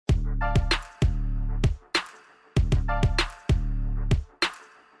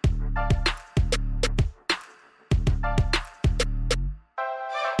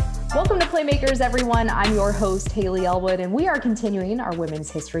to Playmakers, everyone. I'm your host, Haley Elwood, and we are continuing our Women's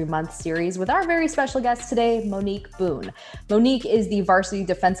History Month series with our very special guest today, Monique Boone. Monique is the varsity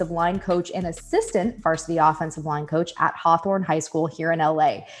defensive line coach and assistant varsity offensive line coach at Hawthorne High School here in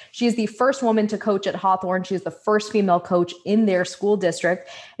LA. She is the first woman to coach at Hawthorne. She is the first female coach in their school district,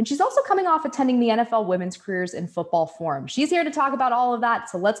 and she's also coming off attending the NFL Women's Careers in Football Forum. She's here to talk about all of that,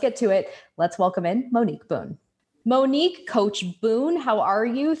 so let's get to it. Let's welcome in Monique Boone. Monique, Coach Boone, how are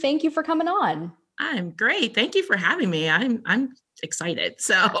you? Thank you for coming on. I'm great. Thank you for having me. I'm excited.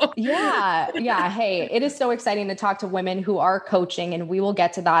 So yeah. Hey, it is so exciting to talk to women who are coaching, and we will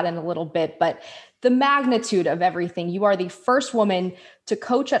get to that in a little bit. But the magnitude of everything, you are the first woman to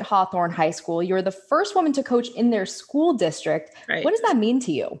coach at Hawthorne High School. You're the first woman to coach in their school district. Right. What does that mean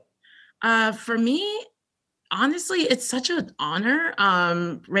to you? For me, honestly, it's such an honor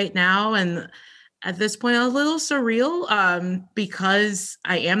right now. And at this point, a little surreal because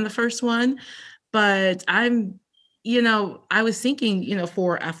I am the first one, but I was thinking,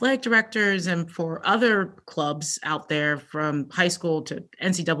 for athletic directors and for other clubs out there from high school to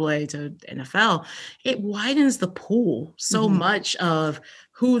NCAA to NFL, it widens the pool so much of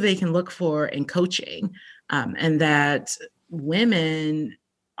who they can look for in coaching, and that women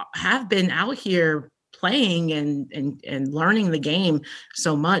have been out here playing and learning the game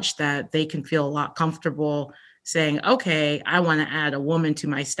so much that they can feel a lot comfortable saying, okay, I want to add a woman to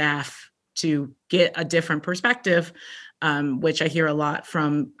my staff to get a different perspective, which I hear a lot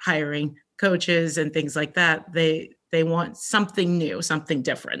from hiring coaches and things like that. They want something new, something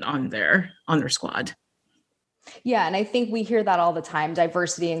different on their squad. Yeah. And I think we hear that all the time,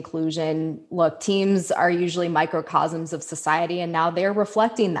 diversity, inclusion. Look, teams are usually microcosms of society, and now they're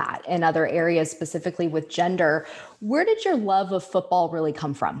reflecting that in other areas, specifically with gender. Where did your love of football really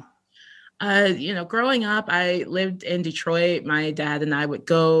come from? Growing up, I lived in Detroit. My dad and I would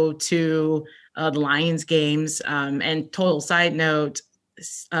go to the Lions games. And total side note,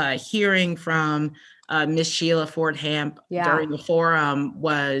 hearing from Miss Sheila Ford Hamp during the forum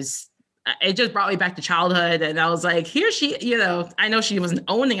it just brought me back to childhood. And I was like, here she, I know she wasn't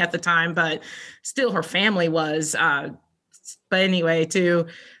owning at the time, but still her family was. But anyway,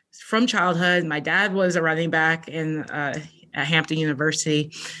 from childhood, my dad was a running back at Hampton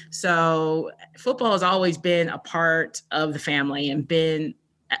University. So football has always been a part of the family and been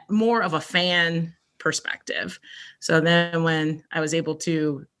more of a fan perspective. So then when I was able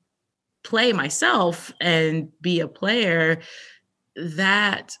to play myself and be a player,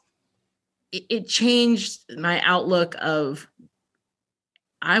 that it changed my outlook of,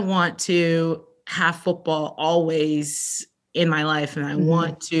 I want to have football always in my life, and I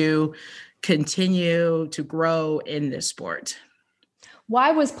want to continue to grow in this sport.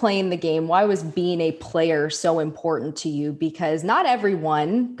 Why was playing the game, why was being a player so important to you? Because not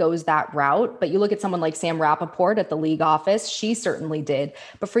everyone goes that route, but you look at someone like Sam Rappaport at the league office, she certainly did.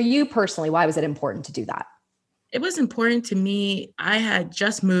 But for you personally, why was it important to do that? It was important to me. I had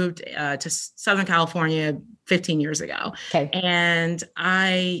just moved to Southern California 15 years ago. Okay. And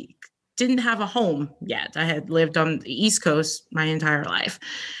I didn't have a home yet. I had lived on the East Coast my entire life.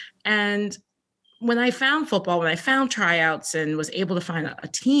 And when I found football, when I found tryouts and was able to find a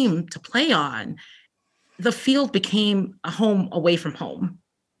team to play on, the field became a home away from home.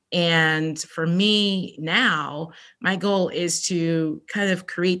 And for me now, my goal is to kind of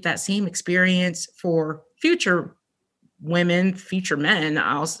create that same experience for future women, future men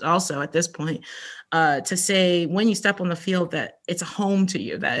also at this point, to say when you step on the field that it's a home to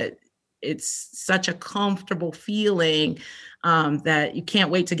you, that it's such a comfortable feeling, that you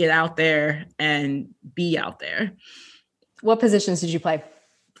can't wait to get out there and be out there. What positions did you play?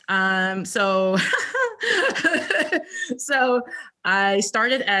 So I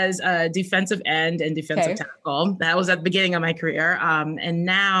started as a defensive end and defensive tackle. That was at the beginning of my career. And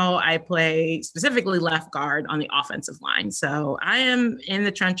now I play specifically left guard on the offensive line. So I am in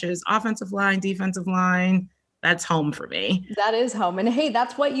the trenches, offensive line, defensive line. That's home for me. That is home. And hey,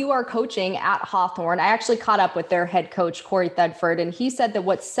 that's what you are coaching at Hawthorne. I actually caught up with their head coach, Corey Thedford, and he said that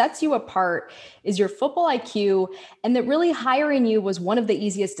what sets you apart is your football IQ, and that really hiring you was one of the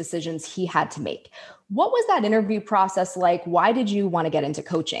easiest decisions he had to make. What was that interview process like? Why did you want to get into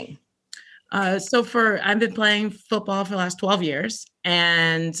coaching? I've been playing football for the last 12 years,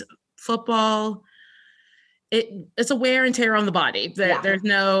 and football, it's a wear and tear on the body. There's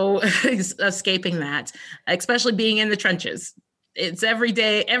no escaping that, especially being in the trenches. It's every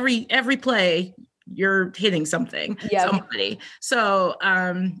day, every play, you're hitting somebody. So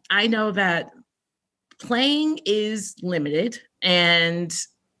I know that playing is limited,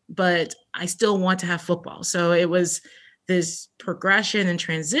 but I still want to have football. So it was this progression and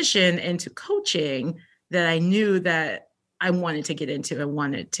transition into coaching that I knew that I wanted to get into and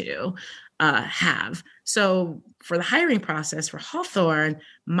wanted to have. So for the hiring process for Hawthorne,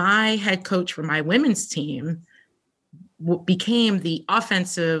 my head coach for my women's team became the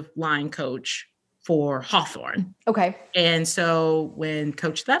offensive line coach for Hawthorne. Okay. And so when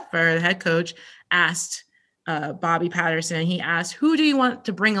Coach Thetford, the head coach, asked Bobby Patterson, he asked, who do you want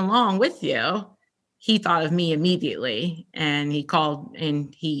to bring along with you? He thought of me immediately, and he called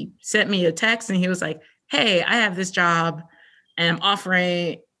and he sent me a text, and he was like, hey, I have this job and I'm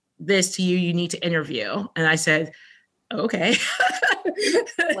offering this to you. You need to interview. And I said, okay.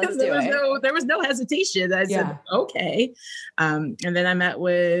 Let's do it. There was no hesitation. I said, okay. And then I met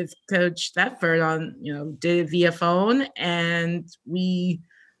with Coach Thetford on, did it via phone. And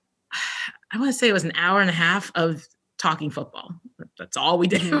I want to say it was an hour and a half of talking football. That's all we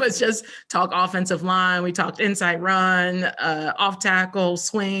did. It was just talk offensive line. We talked inside run, off tackle,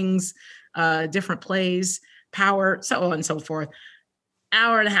 swings, different plays, power, so on and so forth.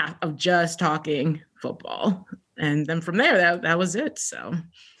 Hour and a half of just talking football. And then from there, that was it. So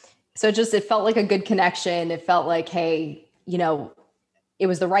it felt like a good connection. It felt like, hey, it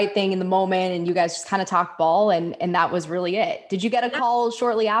was the right thing in the moment, and you guys just kind of talked ball, and that was really it. Did you get a call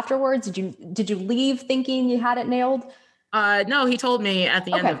shortly afterwards? Did you leave thinking you had it nailed? No, he told me at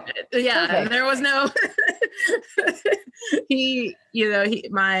the end of it. Yeah, perfect. There was no.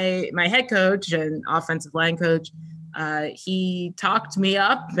 My head coach and offensive line coach, he talked me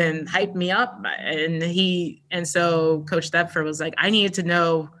up and hyped me up, and so Coach Thetford was like, I needed to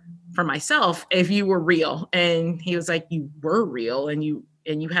know for myself if you were real, and he was like, you were real, and you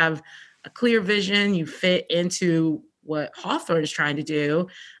have a clear vision. You fit into what Hawthorne is trying to do.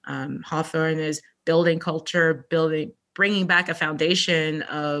 Hawthorne is building culture, bringing back a foundation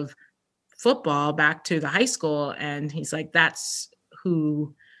of football back to the high school. And he's like, that's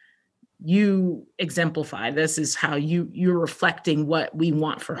who you exemplify. This is how you're reflecting what we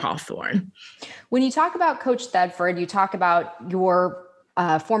want for Hawthorne. When you talk about Coach Thetford, you talk about your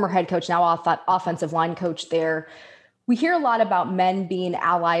former head coach, now offensive line coach there. We hear a lot about men being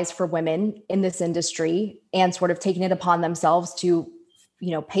allies for women in this industry and sort of taking it upon themselves to,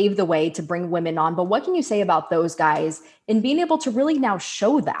 pave the way to bring women on. But what can you say about those guys and being able to really now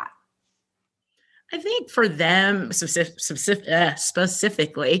show that? I think for them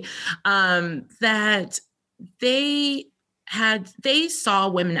specifically, that they saw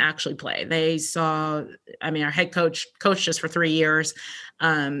women actually play. They saw, our head coach coached us for 3 years.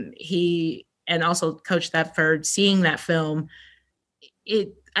 And also Coach Thetford, seeing that film,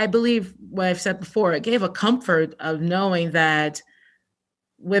 I believe what I've said before, it gave a comfort of knowing that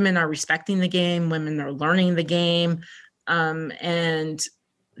women are respecting the game, women are learning the game, and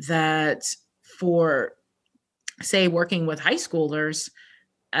that for, say, working with high schoolers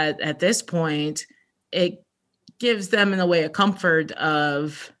at this point, it gives them in a way a comfort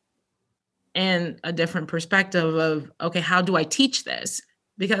of and a different perspective of, okay, how do I teach this?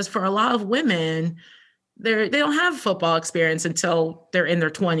 Because for a lot of women, they don't have football experience until they're in their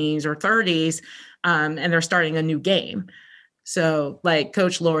 20s or 30s, and they're starting a new game. So like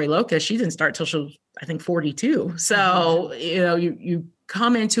Coach Lori Locust, she didn't start till she was, I think, 42. So, you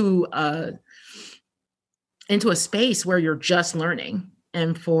come into a space where you're just learning.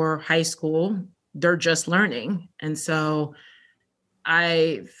 And for high school, they're just learning. And so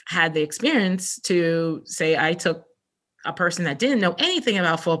I've had the experience to say I took a person that didn't know anything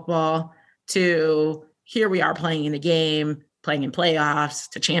about football to here we are playing in the game, playing in playoffs,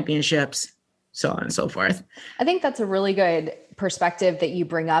 to championships, so on and so forth. I think that's a really good perspective that you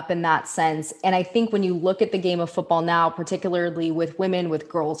bring up in that sense. And I think when you look at the game of football now, particularly with women, with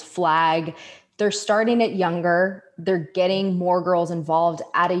girls flag, they're starting it younger. They're getting more girls involved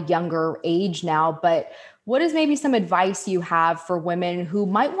at a younger age now. But what is maybe some advice you have for women who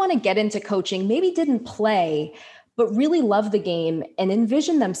might want to get into coaching, maybe didn't play, but really love the game and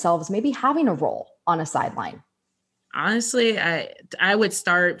envision themselves maybe having a role on a sideline? Honestly, I would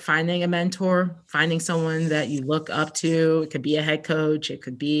start finding a mentor, finding someone that you look up to. It could be a head coach. It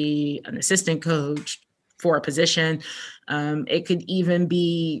could be an assistant coach for a position. It could even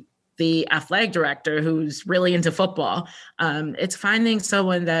be the athletic director who's really into football. It's finding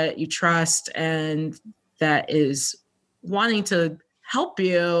someone that you trust and that is wanting to help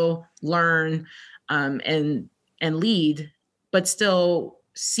you learn and lead, but still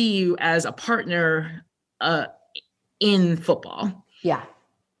see you as a partner in football. Yeah.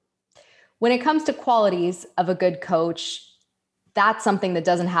 When it comes to qualities of a good coach, that's something that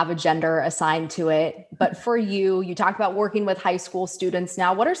doesn't have a gender assigned to it. But for you, you talk about working with high school students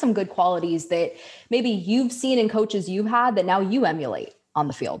now. What are some good qualities that maybe you've seen in coaches you've had that now you emulate on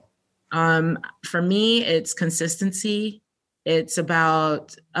the field? For me, it's consistency. It's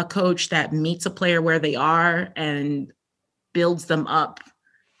about a coach that meets a player where they are and builds them up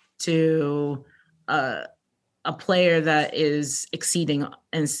to a player that is exceeding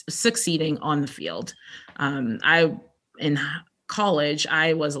and succeeding on the field. In college,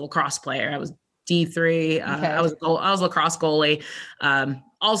 I was a lacrosse player. I was D3. Okay. I was a lacrosse goalie,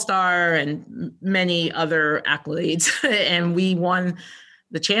 all-star, and many other accolades. And we won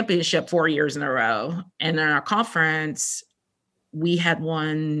the championship 4 years in a row. And in our conference, we had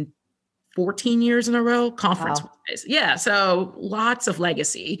won 14 years in a row conference. Wow. Yeah. So lots of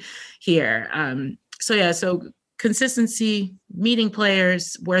legacy here. So consistency, meeting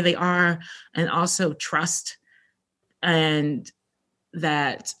players where they are, and also trust, and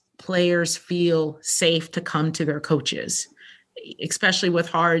that players feel safe to come to their coaches, especially with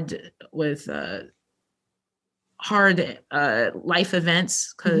hard life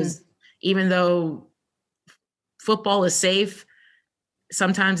events. Because even though football is safe,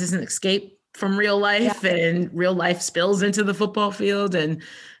 sometimes it's an escape from real life, and real life spills into the football field. And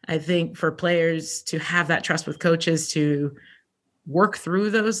I think for players to have that trust with coaches to work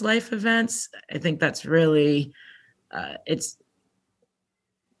through those life events, I think that's really, it's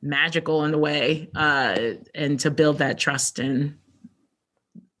magical in a way, and to build that trust in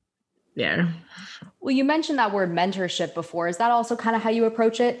there. Well, you mentioned that word mentorship before. Is that also kind of how you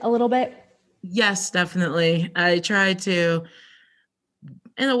approach it a little bit? Yes, definitely. I try to,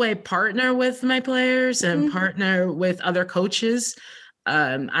 in a way, partner with my players and partner with other coaches.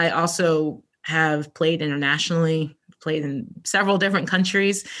 I also have played internationally, played in several different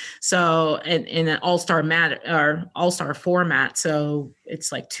countries. So in an all-star format. So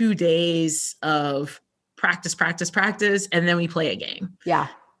it's like 2 days of practice, and then we play a game. Yeah.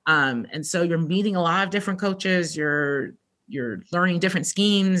 And so you're meeting a lot of different coaches. You're learning different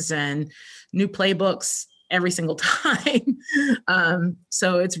schemes and new playbooks every single time.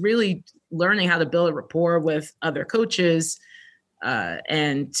 So it's really learning how to build a rapport with other coaches,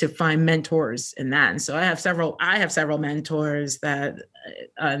 and to find mentors in that. And so I have several mentors that,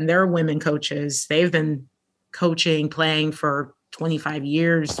 and they're women coaches. They've been playing for 25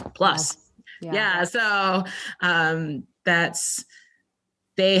 years plus. Wow. Yeah. So,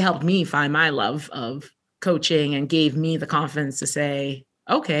 they helped me find my love of coaching and gave me the confidence to say,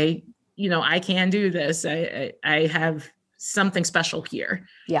 okay, I can do this. I have something special here.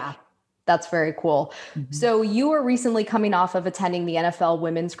 Yeah. That's very cool. Mm-hmm. So you were recently coming off of attending the NFL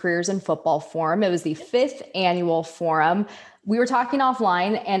Women's Careers in Football Forum. It was the 5th annual forum. We were talking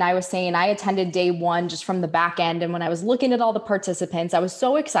offline, and I was saying I attended day 1 just from the back end. And when I was looking at all the participants, I was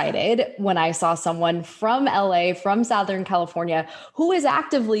so excited when I saw someone from LA, from Southern California, who is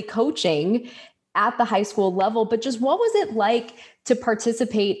actively coaching at the high school level. But just what was it like to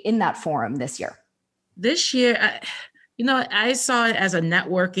participate in that forum this year? This year, I saw it as a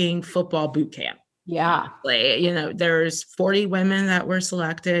networking football boot camp. Yeah. There's 40 women that were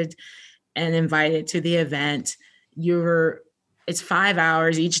selected and invited to the event. It's 5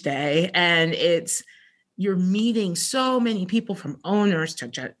 hours each day, and you're meeting so many people, from owners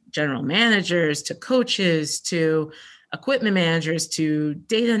to general managers to coaches to equipment managers to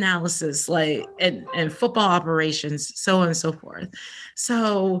data analysis, and football operations, so on and so forth.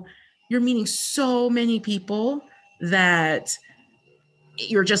 So you're meeting so many people that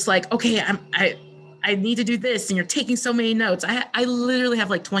you're just like, okay, I need to do this. And you're taking so many notes. I literally have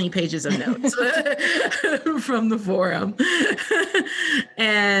like 20 pages of notes from the forum.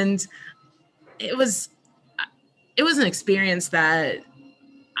 And it was an experience that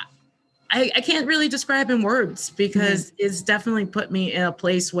I can't really describe in words, because it's definitely put me in a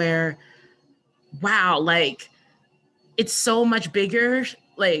place where, wow, like it's so much bigger.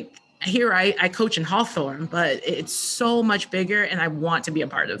 Like, here I coach in Hawthorne, but it's so much bigger, and I want to be a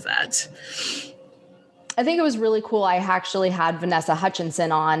part of that. I think it was really cool. I actually had Vanessa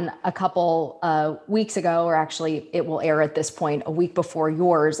Hutchinson on a couple weeks ago, or actually it will air at this point a week before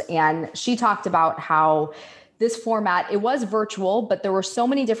yours. And she talked about how this format, it was virtual, but there were so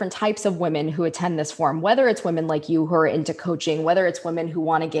many different types of women who attend this forum, whether it's women like you who are into coaching, whether it's women who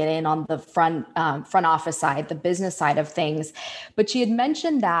want to get in on the front office side, the business side of things. But she had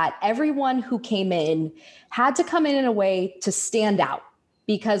mentioned that everyone who came in had to come in a way to stand out,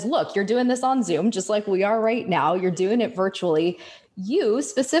 because look, you're doing this on Zoom, just like we are right now. You're doing it virtually. You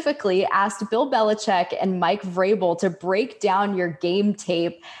specifically asked Bill Belichick and Mike Vrabel to break down your game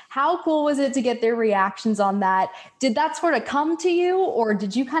tape. How cool was it to get their reactions on that? Did that sort of come to you, or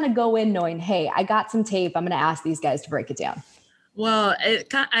did you kind of go in knowing, hey, I got some tape, I'm going to ask these guys to break it down? Well,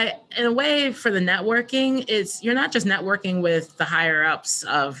 in a way, for the networking, you're not just networking with the higher ups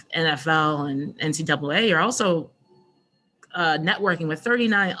of NFL and NCAA. You're also networking with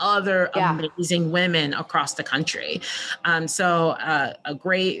 39 other amazing women across the country. So a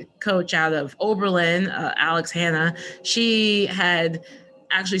great coach out of Oberlin, Alex Hanna, she had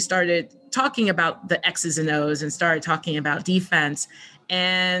actually started talking about the X's and O's and started talking about defense.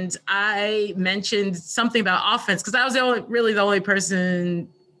 And I mentioned something about offense because I was the only person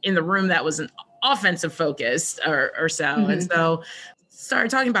in the room that was an offensive focused or so. Mm-hmm. And so started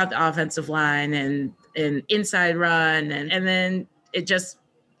talking about the offensive line and inside run. And then it just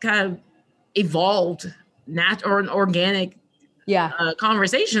kind of evolved or an organic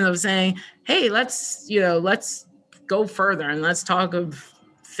conversation of saying, hey, let's go further and let's talk of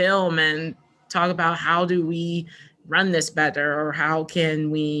film and talk about how do we run this better, or how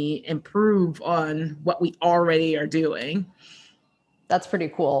can we improve on what we already are doing. That's pretty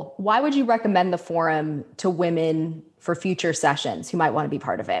cool. Why would you recommend the forum to women for future sessions who might want to be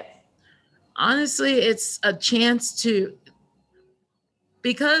part of it? Honestly, it's a chance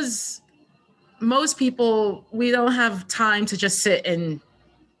because most people, we don't have time to just sit and,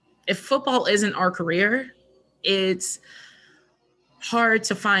 if football isn't our career, it's hard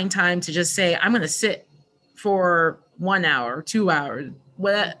to find time to just say, I'm going to sit for 1 hour, 2 hours,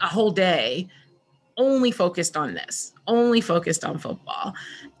 a whole day, only focused on this, only focused on football.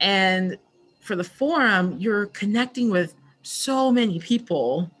 And for the forum, you're connecting with so many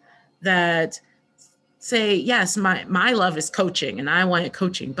people that say, yes, my love is coaching and I wanted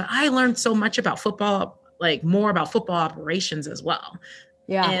coaching, but I learned so much about football, like more about football operations as well.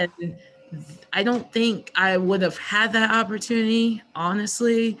 Yeah. And I don't think I would have had that opportunity,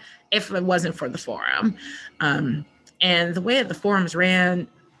 honestly, if it wasn't for the forum. And the way that the forums ran,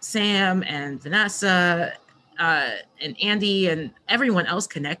 Sam and Vanessa and Andy and everyone else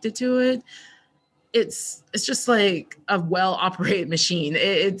connected to it, it's just like a well-operated machine.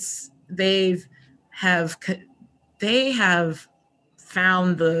 They have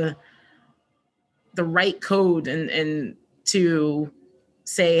found the right code and to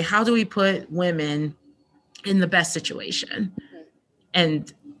say, how do we put women in the best situation,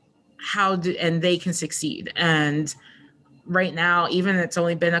 and and they can succeed. And right now, even it's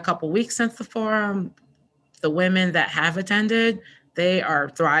only been a couple weeks since the forum, the women that have attended, they are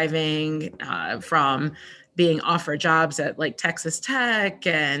thriving from being offered jobs at like Texas Tech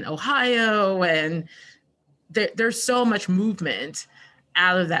and Ohio. And there's so much movement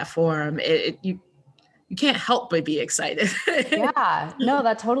out of that forum. You can't help but be excited. Yeah, no,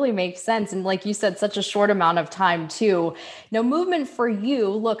 that totally makes sense. And like you said, such a short amount of time too. Now, movement for you,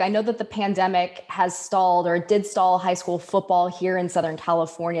 look, I know that the pandemic has stalled, or did stall, high school football here in Southern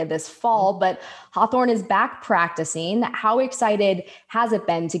California this fall, but Hawthorne is back practicing. How excited has it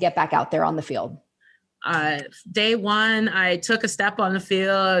been to get back out there on the field? Day one, I took a step on the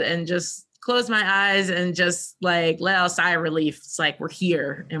field and just closed my eyes and just like let out a sigh of relief. It's like, we're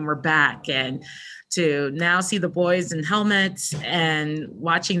here and we're back. And to now see the boys in helmets and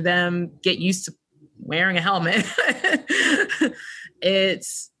watching them get used to wearing a helmet,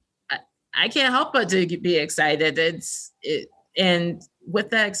 I can't help but to be excited. And with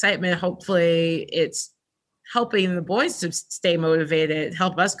that excitement, hopefully it's helping the boys to stay motivated,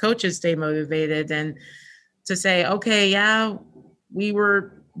 help us coaches stay motivated, and to say, okay, yeah, we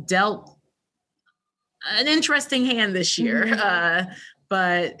were dealt an interesting hand this year. Mm-hmm.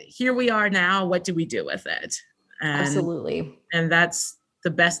 But here we are now. What do we do with it? Absolutely. And that's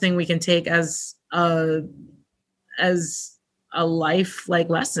the best thing we can take as a life like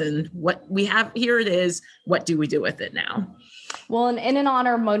lesson. What we have here, it is. What do we do with it now? Well, and in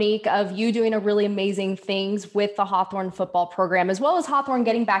honor, Monique, of you doing a really amazing things with the Hawthorne football program, as well as Hawthorne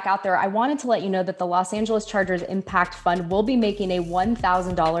getting back out there, I wanted to let you know that the Los Angeles Chargers Impact Fund will be making a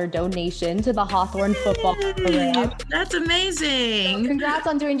 $1,000 donation to the Hawthorne football program. That's amazing. So congrats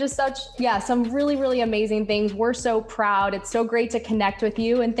on doing just some really, really amazing things. We're so proud. It's so great to connect with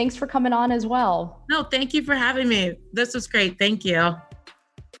you. And thanks for coming on as well. No, thank you for having me. This was great. Thank you.